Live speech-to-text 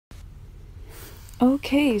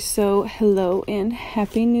Okay, so hello and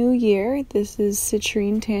happy new year. This is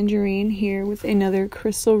Citrine, Tangerine here with another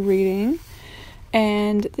crystal reading.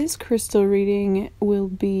 And this crystal reading will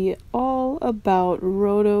be all about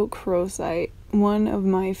Rhodochrosite, one of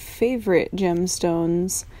my favorite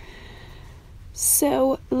gemstones.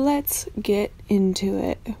 So let's get into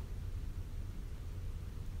it.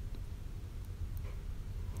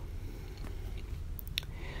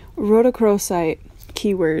 Rhodochrosite,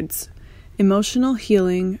 keywords: emotional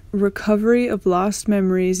healing, recovery of lost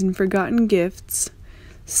memories and forgotten gifts,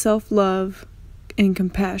 self-love, and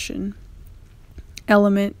compassion.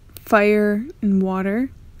 Element: fire and water.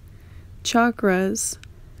 Chakras: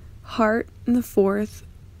 heart in the 4th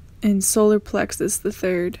and solar plexus the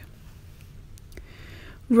 3rd.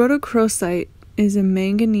 Rhodochrosite is a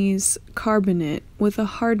manganese carbonate with a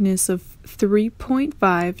hardness of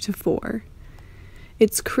 3.5 to 4.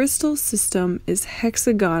 Its crystal system is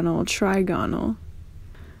hexagonal-trigonal.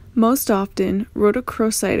 Most often,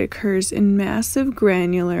 rhodochrosite occurs in massive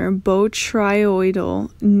granular,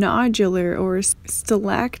 botryoidal, nodular, or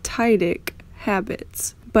stalactitic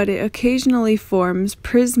habits, but it occasionally forms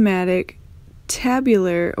prismatic,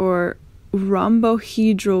 tabular, or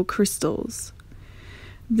rhombohedral crystals.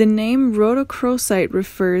 The name rhodochrosite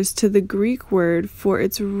refers to the Greek word for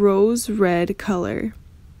its rose-red color.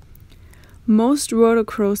 Most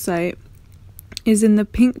rhodochrosite is in the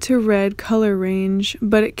pink to red color range,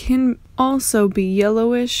 but it can also be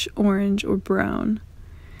yellowish, orange, or brown.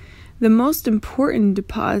 The most important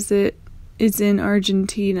deposit is in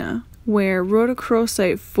Argentina, where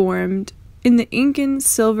rhodochrosite formed in the Incan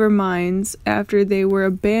silver mines after they were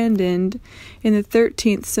abandoned in the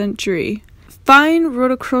 13th century. Fine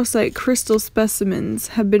rhodochrosite crystal specimens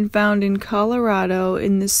have been found in Colorado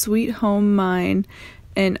in the Sweet Home mine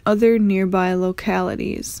and other nearby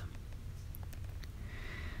localities.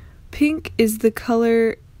 Pink is the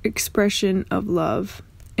color expression of love,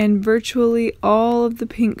 and virtually all of the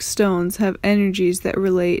pink stones have energies that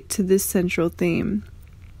relate to this central theme.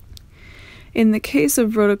 In the case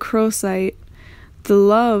of rhodochrosite, the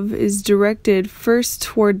love is directed first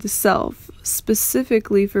toward the self,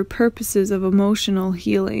 specifically for purposes of emotional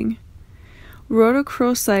healing.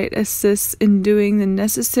 Rhodochrosite assists in doing the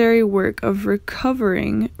necessary work of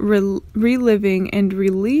recovering, reliving, and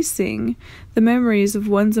releasing the memories of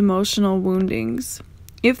one's emotional woundings.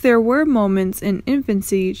 If there were moments in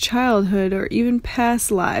infancy, childhood, or even past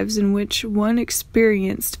lives in which one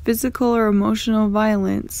experienced physical or emotional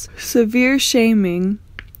violence, severe shaming,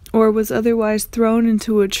 or was otherwise thrown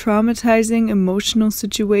into a traumatizing emotional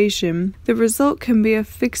situation, the result can be a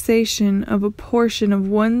fixation of a portion of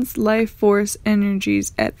one's life force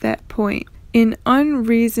energies at that point. In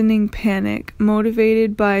unreasoning panic,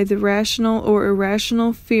 motivated by the rational or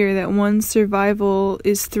irrational fear that one's survival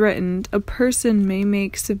is threatened, a person may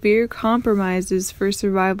make severe compromises for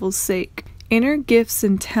survival's sake. Inner gifts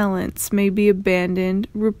and talents may be abandoned,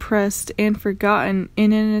 repressed, and forgotten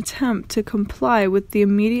in an attempt to comply with the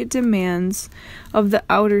immediate demands of the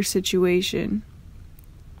outer situation.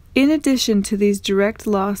 In addition to these direct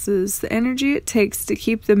losses, the energy it takes to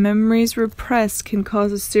keep the memories repressed can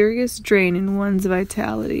cause a serious drain in one's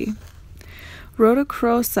vitality.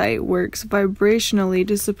 Rhodochrosite works vibrationally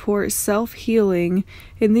to support self-healing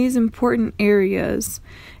in these important areas.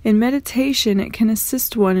 In meditation, it can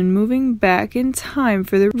assist one in moving back in time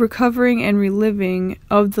for the recovering and reliving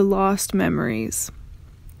of the lost memories.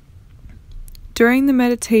 During the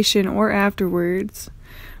meditation or afterwards,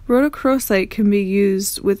 rhodochrosite can be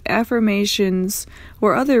used with affirmations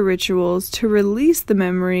or other rituals to release the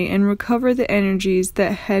memory and recover the energies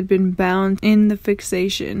that had been bound in the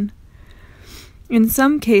fixation. In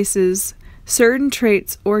some cases, certain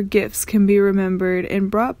traits or gifts can be remembered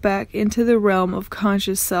and brought back into the realm of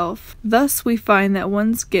conscious self. Thus, we find that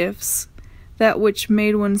one's gifts, that which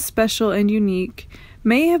made one special and unique,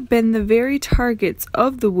 may have been the very targets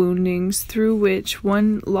of the woundings through which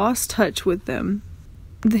one lost touch with them.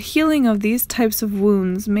 The healing of these types of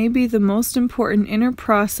wounds may be the most important inner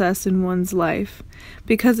process in one's life,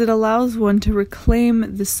 because it allows one to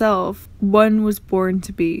reclaim the self one was born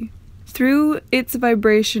to be. Through its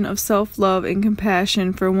vibration of self-love and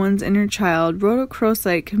compassion for one's inner child,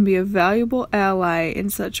 rhodochrosite can be a valuable ally in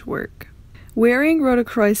such work. Wearing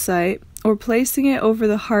rhodochrosite or placing it over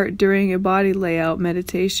the heart during a body layout,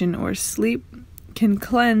 meditation, or sleep can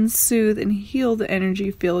cleanse, soothe, and heal the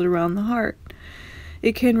energy field around the heart.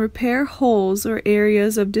 It can repair holes or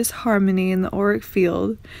areas of disharmony in the auric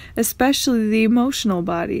field, especially the emotional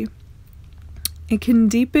body. It can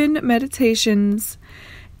deepen meditations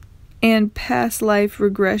and past life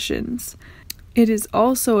regressions. It is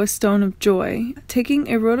also a stone of joy. Taking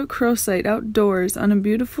a rhodochrosite outdoors on a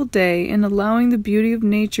beautiful day and allowing the beauty of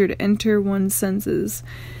nature to enter one's senses,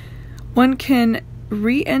 one can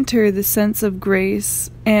re-enter the sense of grace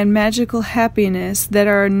and magical happiness that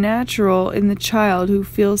are natural in the child who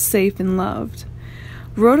feels safe and loved.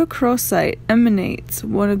 Rhodochrosite emanates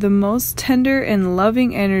one of the most tender and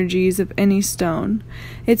loving energies of any stone.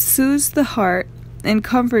 It soothes the heart and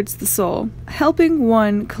comforts the soul, helping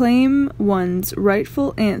one claim one's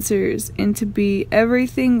rightful answers and to be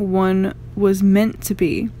everything one was meant to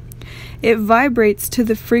be. It vibrates to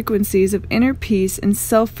the frequencies of inner peace and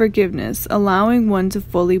self-forgiveness, allowing one to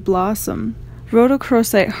fully blossom.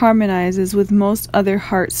 Rhodochrosite harmonizes with most other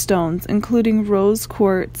heart stones, including rose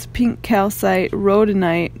quartz, pink calcite,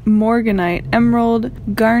 rhodonite, morganite,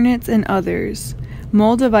 emerald, garnets, and others.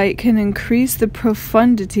 Moldavite can increase the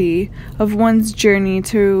profundity of one's journey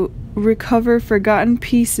to recover forgotten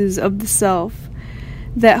pieces of the self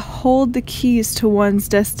that hold the keys to one's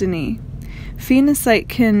destiny. Phenacite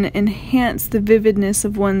can enhance the vividness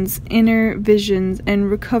of one's inner visions and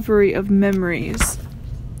recovery of memories.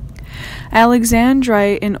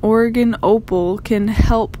 Alexandrite and Oregon opal can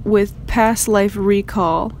help with past life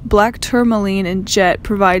recall. Black tourmaline and jet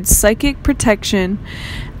provide psychic protection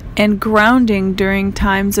and grounding during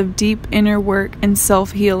times of deep inner work and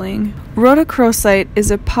self-healing. Rhodochrosite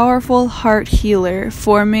is a powerful heart healer,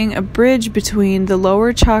 forming a bridge between the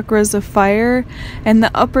lower chakras of fire and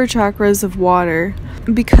the upper chakras of water.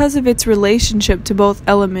 Because of its relationship to both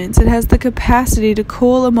elements, it has the capacity to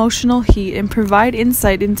cool emotional heat and provide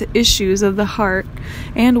insight into issues of the heart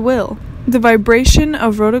and will. The vibration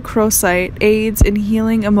of rhodochrosite aids in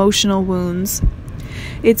healing emotional wounds.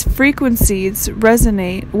 Its frequencies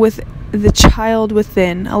resonate with the child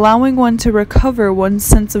within, allowing one to recover one's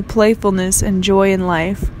sense of playfulness and joy in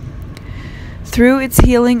life. Through its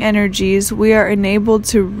healing energies, we are enabled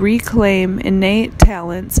to reclaim innate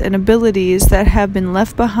talents and abilities that have been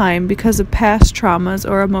left behind because of past traumas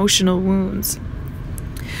or emotional wounds.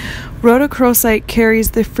 Rhodochrosite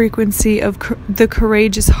carries the frequency of the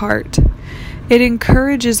courageous heart. It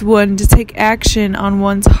encourages one to take action on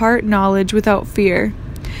one's heart knowledge without fear.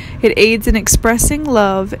 It aids in expressing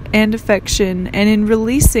love and affection and in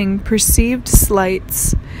releasing perceived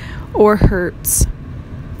slights or hurts.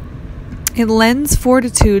 It lends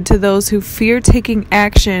fortitude to those who fear taking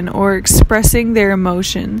action or expressing their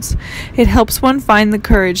emotions. It helps one find the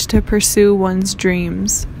courage to pursue one's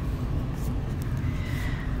dreams.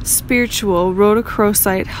 Spiritual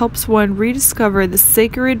rhodochrosite helps one rediscover the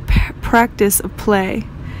sacred practice of play.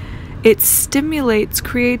 It stimulates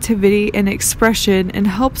creativity and expression and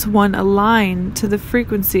helps one align to the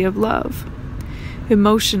frequency of love.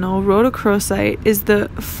 Emotional rhodochrosite is the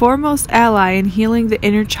foremost ally in healing the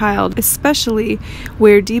inner child, especially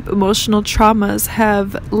where deep emotional traumas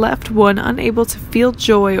have left one unable to feel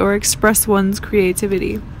joy or express one's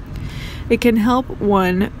creativity. It can help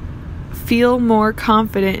one feel more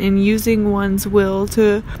confident in using one's will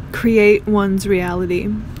to create one's reality.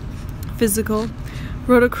 Physical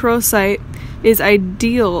rhodochrosite is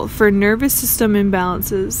ideal for nervous system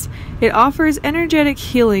imbalances. It offers energetic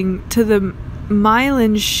healing to the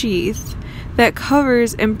myelin sheath that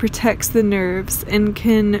covers and protects the nerves and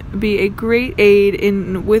can be a great aid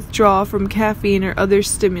in withdrawal from caffeine or other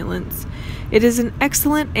stimulants. It is an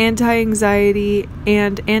excellent anti-anxiety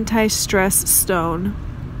and anti-stress stone.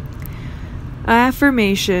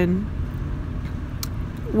 Affirmation.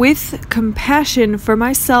 With compassion for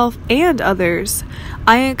myself and others,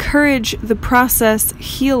 I encourage the process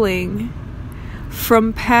healing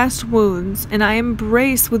from past wounds, and I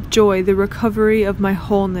embrace with joy the recovery of my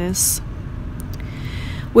wholeness.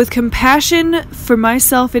 With compassion for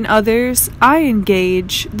myself and others, I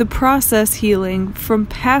engage the process healing from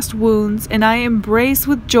past wounds, and I embrace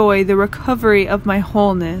with joy the recovery of my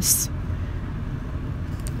wholeness.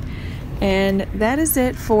 And that is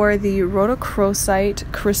it for the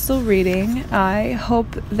rhodochrosite crystal reading. I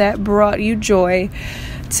hope that brought you joy.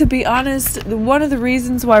 To be honest, one of the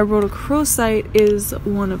reasons why rhodochrosite is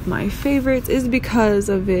one of my favorites is because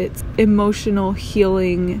of its emotional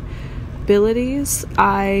healing abilities.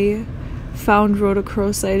 I found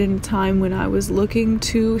rhodochrosite in a time when I was looking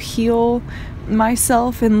to heal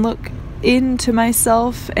myself and look into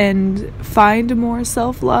myself and find more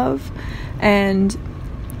self-love, and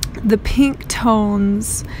the pink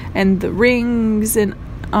tones and the rings and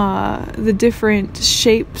the different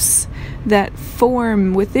shapes that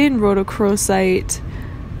form within rhodochrosite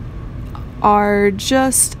are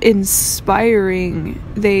just inspiring.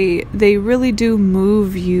 They really do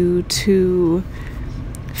move you to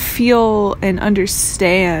feel feel and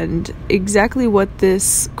understand exactly what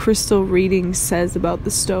this crystal reading says about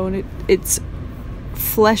the stone. It's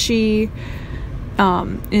fleshy,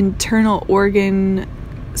 internal organ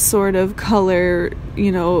sort of color.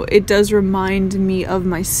 It does remind me of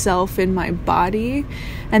myself in my body.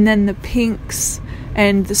 And then the pinks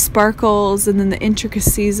and the sparkles and then the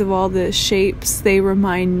intricacies of all the shapes, they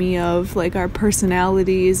remind me of like our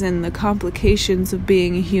personalities and the complications of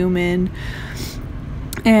being a human,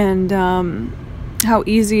 and how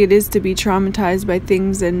easy it is to be traumatized by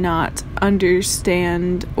things and not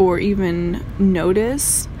understand or even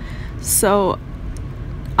notice. So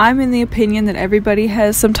I'm in the opinion that everybody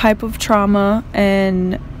has some type of trauma,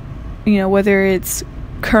 and whether it's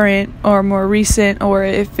current or more recent, or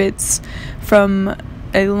if it's from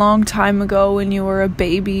a long time ago when you were a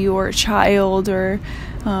baby or a child, or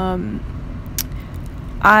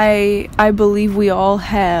I believe we all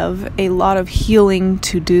have a lot of healing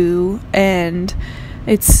to do, and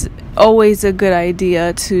it's always a good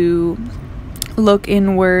idea to look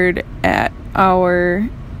inward at our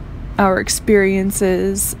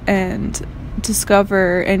experiences and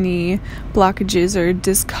discover any blockages or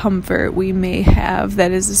discomfort we may have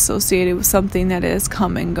that is associated with something that has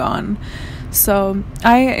come and gone. So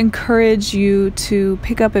I encourage you to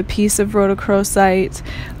pick up a piece of Rhodochrosite.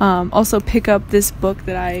 Also pick up this book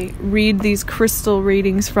that I read these crystal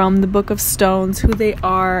readings from, the Book of Stones, who they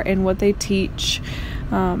are and what they teach.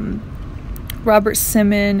 Robert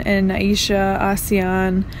Simon and Naisha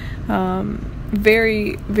Asian.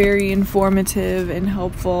 Very, very informative and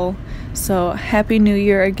helpful. So Happy New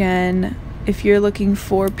Year again. If you're looking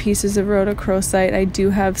for pieces of Rhodochrosite, I do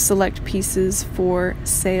have select pieces for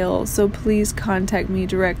sale, so please contact me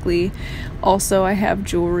directly. Also, I have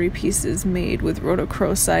jewelry pieces made with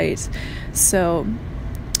Rhodochrosite. So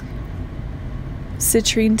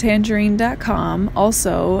CitrineTangerine.com,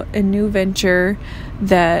 also a new venture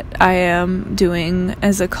that I am doing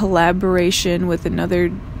as a collaboration with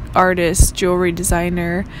another artist, jewelry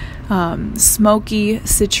designer,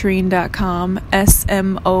 SmokeyCitrine.com,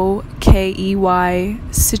 SMOKEY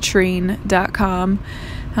Citrine.com.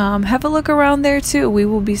 Have a look around there too. We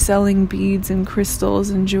will be selling beads and crystals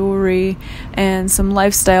and jewelry and some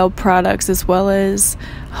lifestyle products, as well as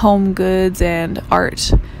home goods and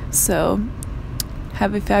art. So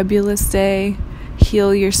have a fabulous day,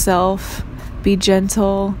 heal yourself, be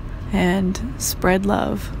gentle, and spread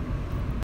love.